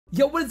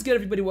Yo, what is good,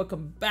 everybody?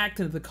 Welcome back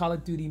to the Call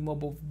of Duty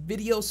mobile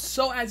video.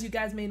 So as you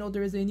guys may know,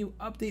 there is a new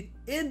update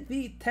in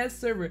the test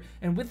server,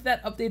 and with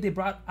that update they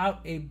brought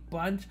out a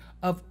bunch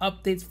of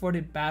updates for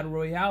the battle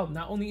royale.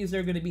 Not only is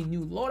there going to be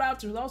new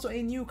loadouts, there's also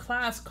a new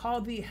class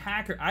called the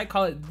Hacker. I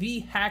call it the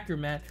Hacker,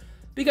 man,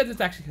 because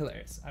it's actually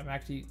hilarious.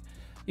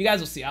 You guys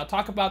will see, I'll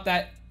talk about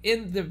that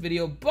in the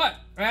video, but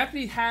I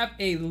actually have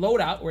a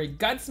loadout, or a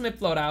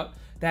gunsmith loadout,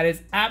 that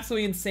is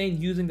absolutely insane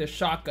using the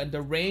shotgun.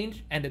 The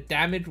range and the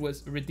damage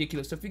was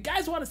ridiculous. So if you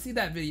guys want to see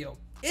that video,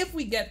 if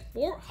we get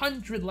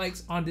 400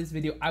 likes on this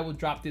video, I will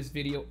drop this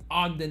video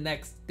on the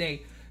next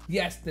day.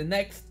 Yes, the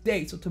next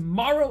day. So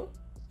tomorrow,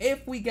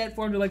 if we get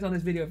 400 likes on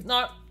this video, if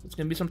not, it's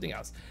gonna be something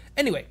else.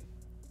 Anyway,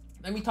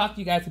 let me talk to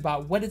you guys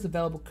about what is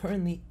available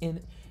currently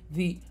in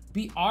the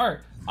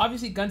BR.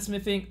 Obviously,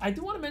 gunsmithing. I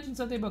do want to mention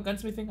something about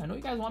gunsmithing. I know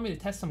you guys want me to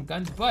test some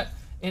guns, but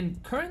in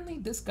currently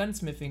this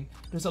gunsmithing,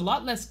 there's a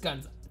lot less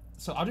guns.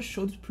 So I'll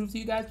just prove to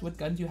you guys what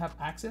guns you have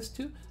access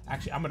to.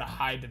 Actually, I'm gonna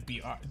hide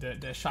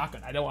the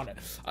shotgun. I don't want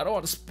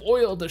to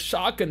spoil the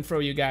shotgun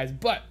for you guys,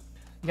 but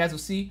you guys will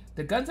see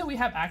the guns that we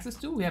have access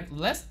to. We have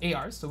less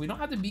ARs, so we don't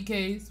have the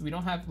BKs. We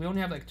only have like we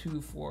only have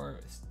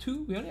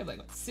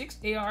like 6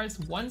 ARs,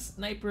 1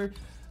 sniper,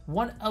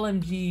 1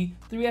 LMG,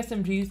 3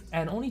 SMGs,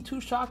 and only 2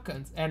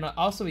 shotguns. And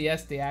also,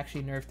 yes, they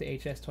actually nerfed the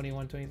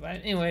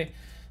HS-2125. Anyway,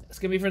 it's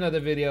gonna be for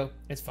another video.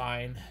 It's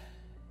fine.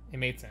 It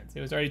made sense.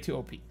 It was already too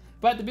OP.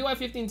 But the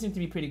BY-15 seems to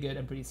be pretty good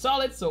and pretty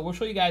solid, so we'll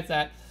show you guys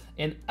that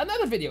in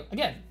another video.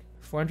 Again,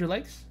 400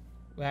 likes,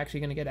 we're actually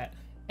gonna get that.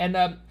 And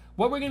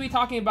what we're gonna be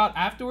talking about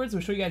afterwards,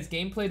 we'll show you guys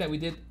gameplay that we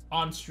did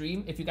on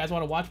stream. If you guys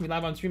wanna watch me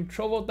live on stream,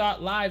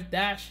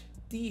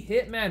 trovo.live-the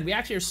Hitman. We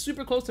actually are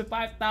super close to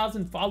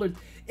 5,000 followers.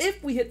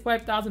 If we hit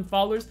 5,000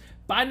 followers,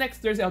 by next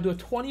Thursday, I'll do a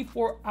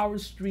 24-hour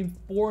stream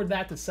for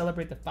that to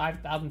celebrate the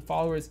 5,000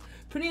 followers.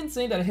 Pretty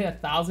insane that I hit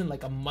 1,000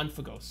 like a month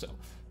ago, so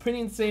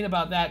pretty insane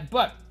about that.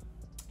 But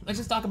let's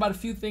just talk about a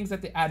few things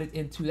that they added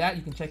into that.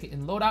 You can check it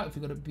in loadout. If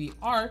you go to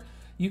BR,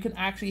 you can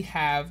actually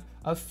have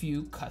a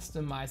few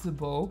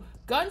customizable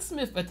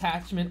gunsmith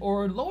attachment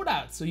or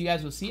loadouts. So you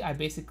guys will see, I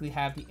basically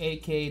have the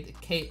AK, the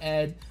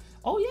KN.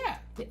 Oh yeah,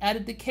 they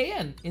added the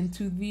KN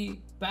into the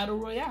battle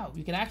royale.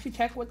 You can actually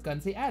check what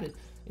guns they added.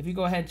 If you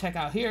go ahead and check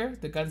out here,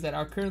 the guns that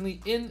are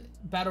currently in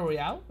battle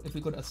royale. If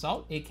we go to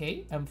assault,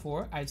 AK,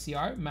 M4,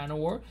 ICR, Man of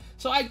War.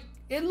 So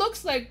it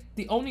looks like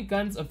the only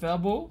guns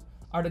available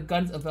are the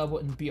guns available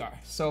in BR.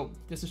 So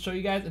just to show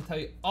you guys and tell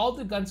you all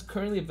the guns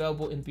currently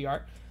available in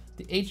BR,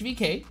 the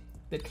HVK,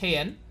 the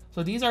KN.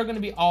 So these are going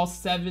to be all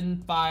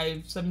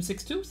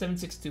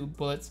 762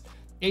 bullets.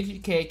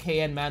 HVK,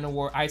 KN, Man of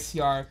War,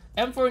 ICR,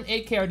 M4 and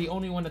AK are the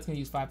only one that's going to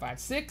use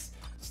 5.56.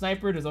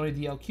 Sniper, there's only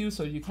DLQ,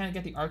 so you can't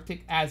get the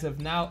Arctic as of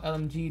now.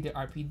 LMG, the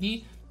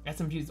RPD.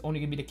 SMG is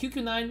only going to be the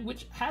QQ9,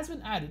 which has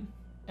been added.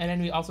 And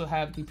then we also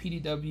have the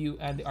PDW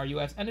and the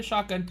RUS and the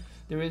shotgun.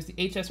 There is the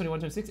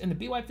HS-2126 and the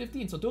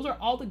BY-15. So those are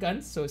all the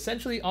guns. So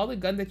essentially all the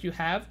guns that you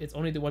have, it's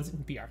only the ones in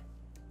BR.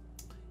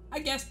 I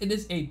guess it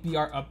is a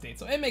BR update,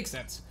 so it makes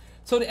sense.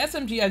 So the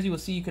SMG, as you will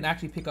see, you can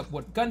actually pick up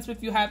what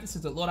gunsmith you have. This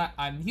is the loadout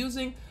I'm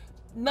using.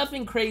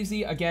 Nothing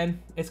crazy.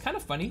 Again, it's kind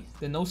of funny.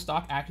 The no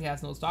stock actually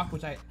has no stock,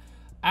 which I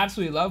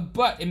absolutely love,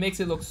 but it makes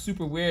it look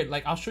super weird.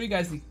 Like, I'll show you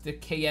guys the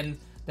KN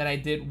that I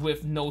did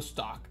with no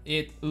stock.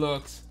 It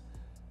looks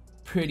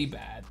pretty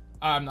bad.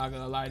 I'm not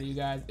gonna lie to you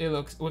guys. It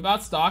looks,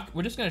 without stock,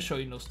 we're just gonna show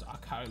you no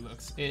stock how it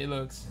looks. It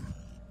looks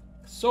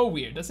so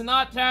weird. Does it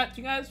not, chat?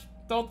 You guys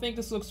don't think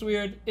this looks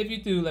weird? If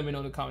you do, let me know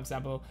in the comments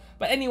down below.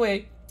 But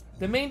anyway,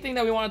 the main thing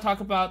that we want to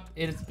talk about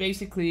is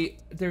basically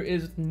there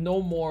is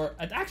no more.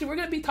 Actually, we're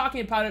gonna be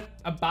talking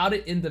about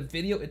it in the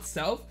video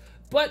itself,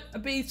 but a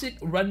basic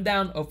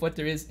rundown of what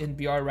there is in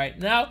BR right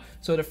now.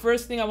 So the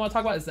first thing I want to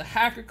talk about is the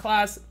Hacker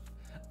class.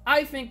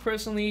 I think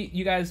personally,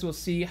 you guys will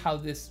see how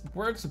this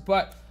works,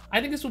 but I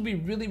think this will be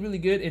really, really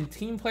good in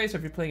team play. So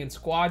if you're playing in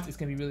squads, it's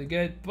gonna be really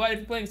good. But if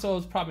you're playing solo,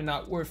 it's probably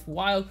not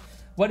worthwhile.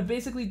 What it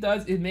basically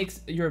does, it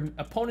makes your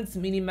opponent's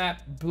minimap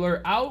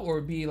blur out or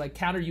be like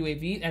counter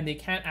UAV, and they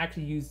can't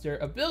actually use their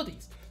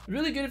abilities.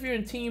 Really good if you're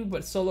in team,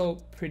 but solo,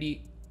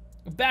 pretty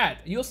bad.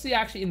 You'll see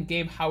actually in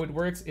game how it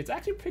works. It's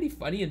actually pretty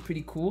funny and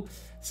pretty cool.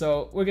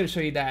 So we're gonna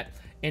show you that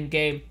in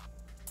game.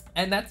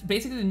 And that's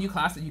basically the new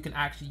class that you can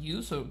actually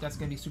use. So that's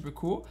gonna be super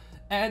cool.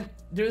 And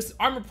there's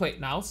armor plate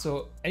now,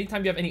 so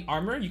anytime you have any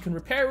armor, you can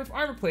repair it with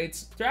armor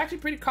plates. They're actually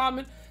pretty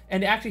common,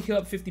 and they actually heal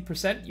up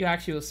 50%. You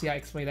actually will see I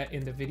explain that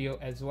in the video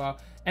as well.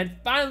 And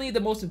finally, the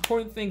most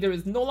important thing, there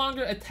is no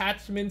longer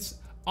attachments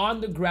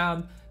on the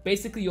ground.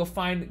 Basically, you'll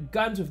find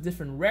guns with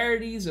different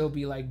rarities. It'll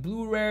be like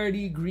blue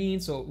rarity, green,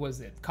 so what was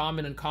it?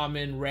 Common,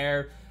 uncommon,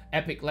 rare,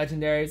 epic,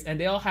 legendaries, and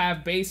they'll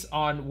have, based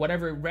on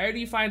whatever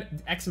rarity you find,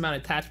 X amount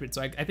of attachments.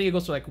 So I think it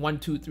goes to like 1,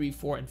 2, 3,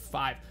 4, and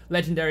 5.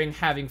 Legendary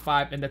having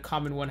 5, and the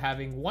common one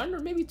having 1 or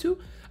maybe 2.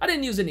 I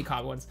didn't use any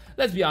common ones.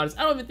 Let's be honest,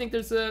 I don't even think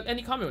there's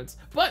any common ones.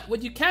 But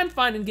what you can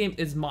find in game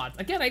is mods.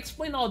 Again, I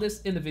explained all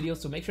this in the video,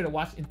 so make sure to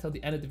watch until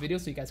the end of the video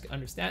so you guys can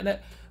understand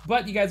that.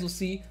 But you guys will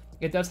see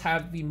it does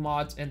have the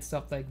mods and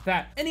stuff like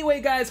that.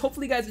 Anyway, guys,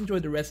 hopefully you guys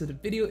enjoyed the rest of the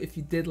video. If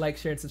you did, like,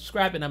 share, and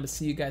subscribe, and I'm gonna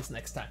see you guys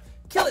next time.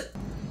 Kill it!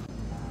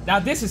 Now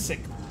this is sick.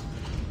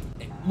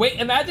 Wait,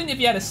 imagine if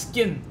you had a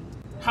skin.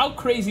 How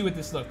crazy would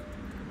this look?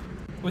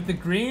 With the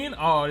green,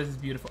 oh, this is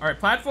beautiful. All right,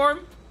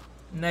 platform,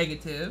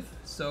 negative.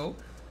 So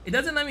it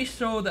doesn't let me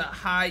show the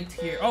high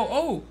tier.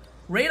 Oh,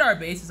 radar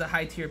base is a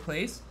high tier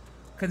place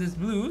because it's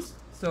blues.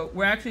 So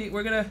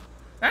we're gonna,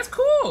 that's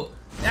cool.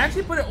 They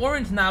actually put an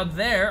orange now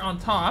there on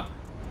top.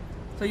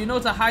 So you know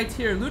it's a high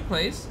tier loot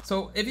place.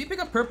 So if you pick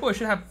up purple, it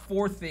should have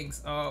 4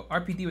 things.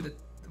 RPD with it.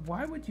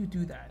 Why would you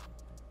do that?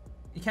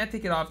 You can't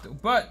take it off though,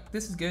 but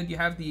this is good. You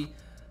have the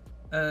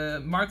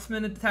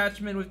marksman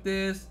attachment with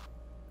this.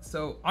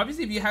 So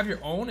obviously if you have your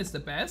own, it's the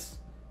best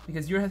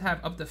because you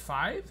have up to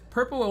 5.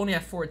 Purple will only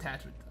have 4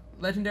 attachments.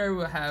 Legendary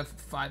will have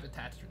 5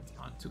 attachments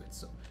onto it.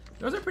 So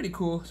those are pretty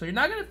cool. So you're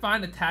not gonna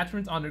find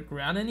attachments on the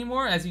ground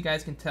anymore, as you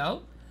guys can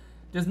tell.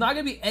 There's not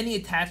gonna be any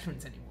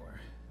attachments anymore.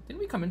 Didn't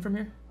we come in from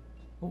here?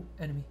 Oh,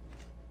 enemy.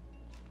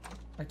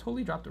 I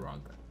totally dropped the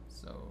wrong gun.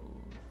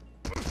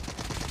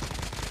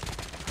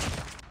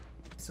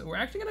 So we're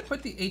actually gonna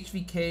put the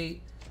HVK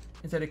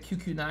instead of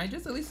QQ9,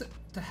 just at least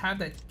to have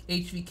that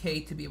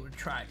HVK to be able to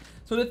try.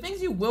 So the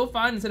things you will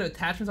find instead of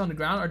attachments on the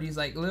ground are these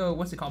like little,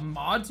 what's it called,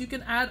 mods you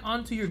can add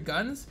onto your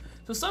guns.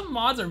 So some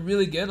mods are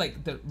really good,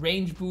 like the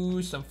range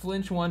boost, some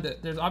flinch one.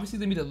 There's obviously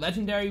gonna be the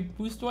legendary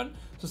boost one.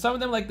 So some of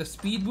them like the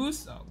speed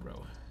boost. Oh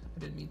bro, I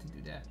didn't mean to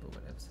do that, but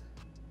whatever.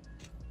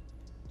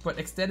 But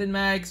extended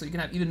mag, so you can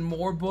have even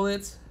more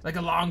bullets, like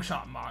a long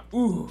shot mod.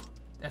 Ooh,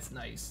 that's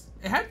nice.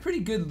 It had pretty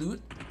good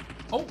loot.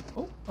 Oh.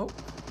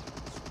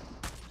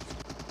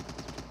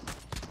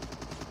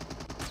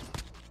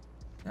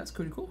 That's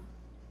pretty cool.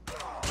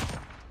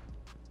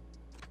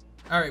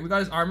 All right, we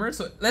got his armor.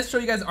 So let's show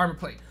you guys the armor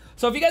plate.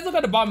 So if you guys look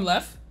at the bottom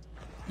left,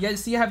 you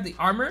guys see I have the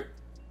armor.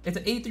 It's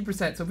at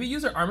 83%. So if we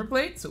use our armor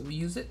plate, so we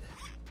use it,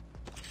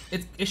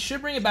 it should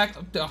bring it back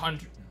up to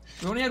 100.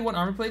 We only had 1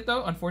 armor plate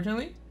though,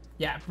 unfortunately.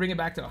 Yeah, bring it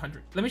back to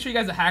 100. Let me show you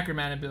guys the hacker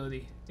man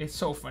ability. It's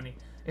so funny.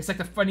 It's like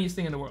the funniest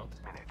thing in the world.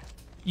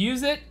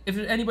 Use it if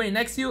there's anybody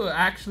next to you.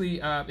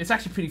 It's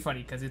actually pretty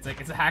funny because it's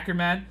a hacker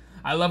man.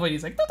 I love what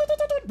he's like.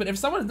 But if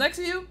someone's next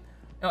to you,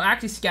 it'll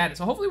actually scan it.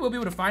 So hopefully we'll be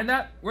able to find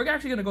that. We're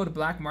actually gonna go to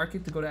black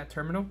market to go to that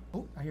terminal.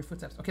 Oh, I hear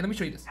footsteps. Okay, let me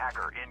show you this.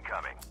 Hacker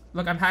incoming.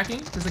 Look, I'm hacking.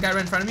 There's a guy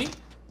right in front of me.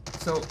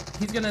 So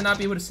he's gonna not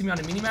be able to see me on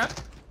the minimap.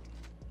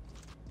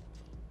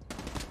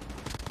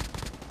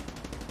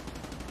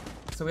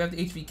 So we have the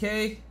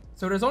HVK.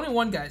 So there's only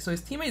 1 guy. So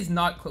his teammate is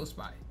not close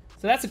by.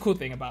 So that's the cool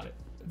thing about it.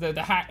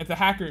 The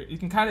hacker, you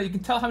can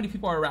tell how many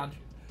people are around you,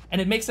 and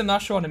it makes them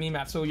not show on the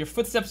minimap. So your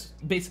footsteps,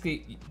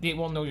 basically, they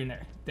won't know you're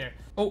there.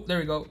 Oh, there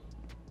we go.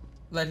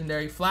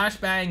 Legendary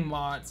flashbang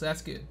mod. So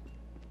that's good.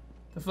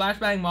 The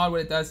flashbang mod,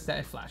 what it does is that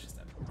it flashes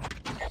them.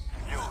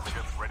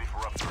 Ready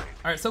for upgrade.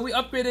 All right, so we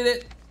upgraded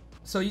it.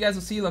 So you guys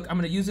will see. Look, I'm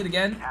gonna use it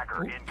again.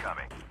 Hacker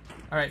incoming.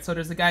 All right, so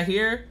there's a guy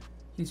here.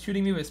 He's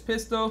shooting me with his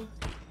pistol.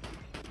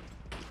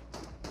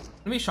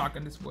 Let me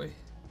shotgun this boy.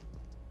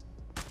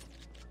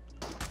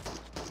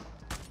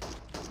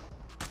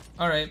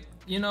 All right,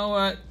 you know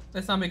what?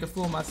 Let's not make a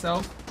fool of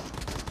myself.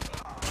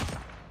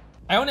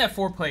 I only have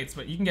 4 plates,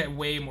 but you can get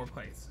way more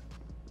plates.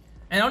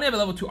 And I only have a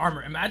level 2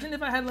 armor. Imagine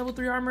if I had level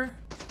 3 armor.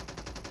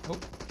 Oh.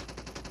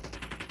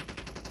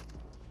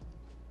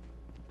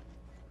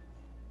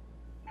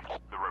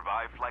 The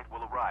revived flight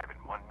will arrive in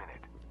 1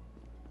 minute.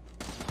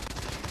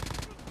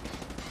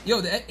 Yo,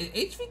 the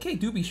HVK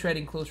do be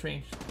shredding close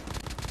range.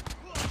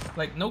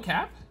 Like, no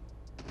cap?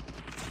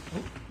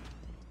 Oh.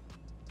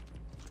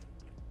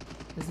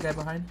 There's the guy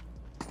behind.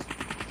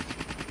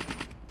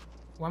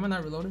 Why am I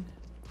not reloading?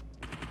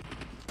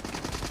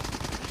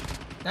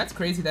 That's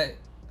crazy that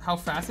how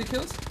fast it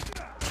kills.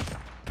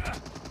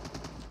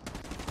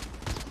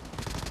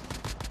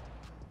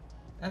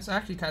 That's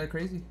actually kind of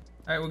crazy.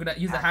 All right, we're gonna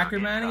use the hacker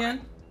man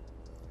again.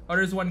 Oh,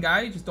 there's 1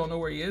 guy, you just don't know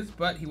where he is,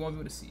 but he won't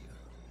be able to see you.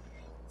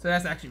 So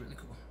that's actually really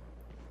cool.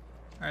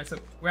 All right, so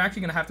we're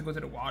actually gonna have to go to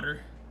the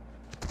water.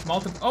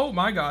 Oh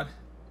my god.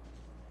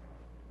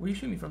 Where are you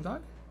shooting me from,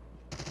 dog?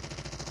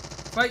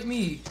 Fight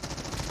me.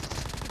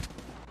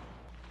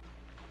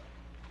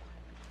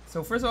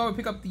 So first of all, we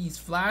pick up these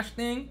flash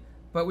thing,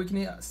 but we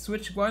can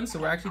switch guns. So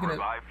we're actually gonna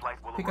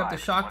pick up the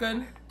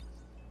shotgun.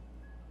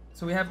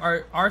 So we have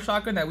our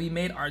shotgun that we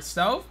made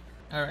ourselves.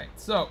 All right,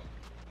 so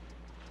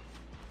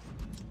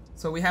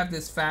we have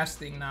this fast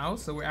thing now.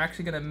 So we're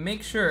actually gonna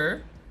make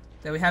sure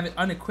that we have it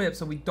unequipped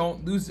so we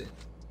don't lose it,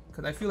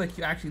 because I feel like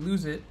you actually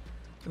lose it.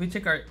 If we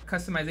check our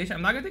customization,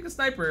 I'm not gonna take the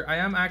sniper. I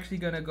am actually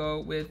gonna go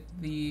with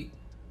I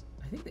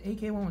think the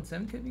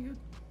AK-117 could be good.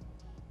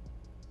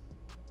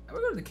 I'm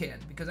gonna go to the can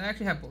because I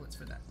actually have bullets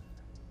for that.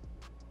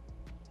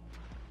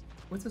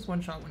 What's this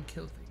 1 shot 1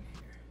 kill thing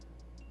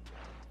here?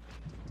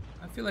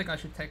 I feel like I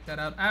should check that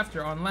out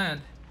after on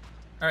land.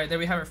 All right, there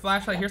we have our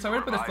flashlight here. So I'm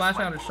gonna put the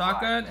flashlight on the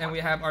shotgun, and we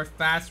have our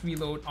fast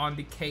reload on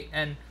the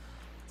KN.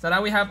 So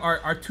now we have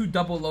our 2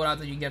 double loadouts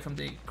that you can get from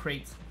the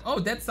crates. Oh,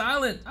 dead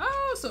silent.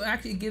 Oh, so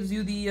actually it gives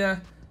you the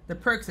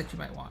perks that you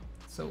might want.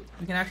 So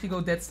we can actually go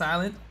dead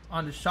silent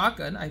on the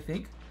shotgun, I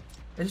think.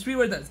 Let's just read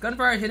what it does.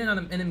 Gunfire hidden on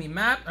an enemy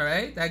map.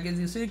 Alright, that gives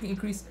you significant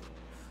increase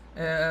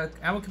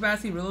ammo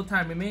capacity, reload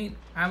time remain.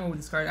 Ammo will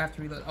discard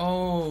after reload.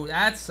 Oh,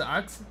 that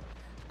sucks.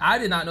 I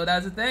did not know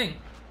that was a thing.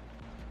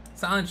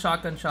 Silent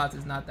shotgun shots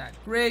is not that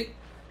great.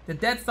 The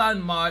dead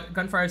silent mod,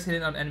 gunfire is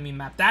hidden on enemy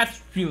map.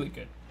 That's really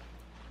good.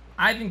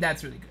 I think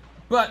that's really good.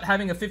 But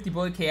having a 50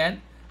 bullet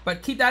can,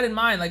 but keep that in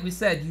mind, like we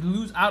said, you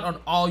lose out on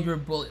all your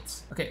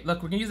bullets. Okay,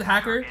 look, we're gonna use a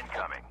hacker.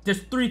 Incoming.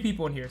 There's 3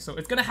 people in here, so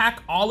it's gonna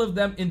hack all of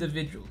them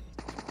individually.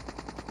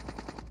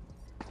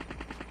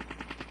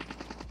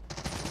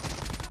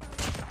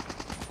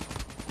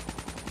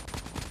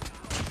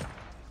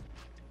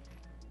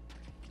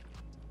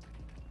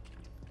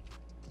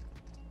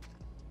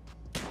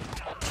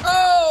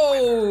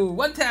 Oh,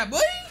 one tap, boy.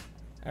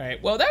 All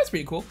right, well, that's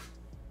pretty cool.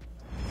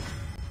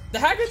 The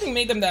hacker thing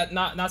made them that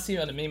not see it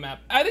on the minimap.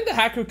 I think the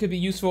hacker could be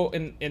useful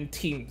in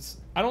teams.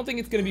 I don't think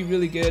it's gonna be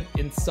really good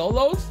in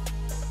solos,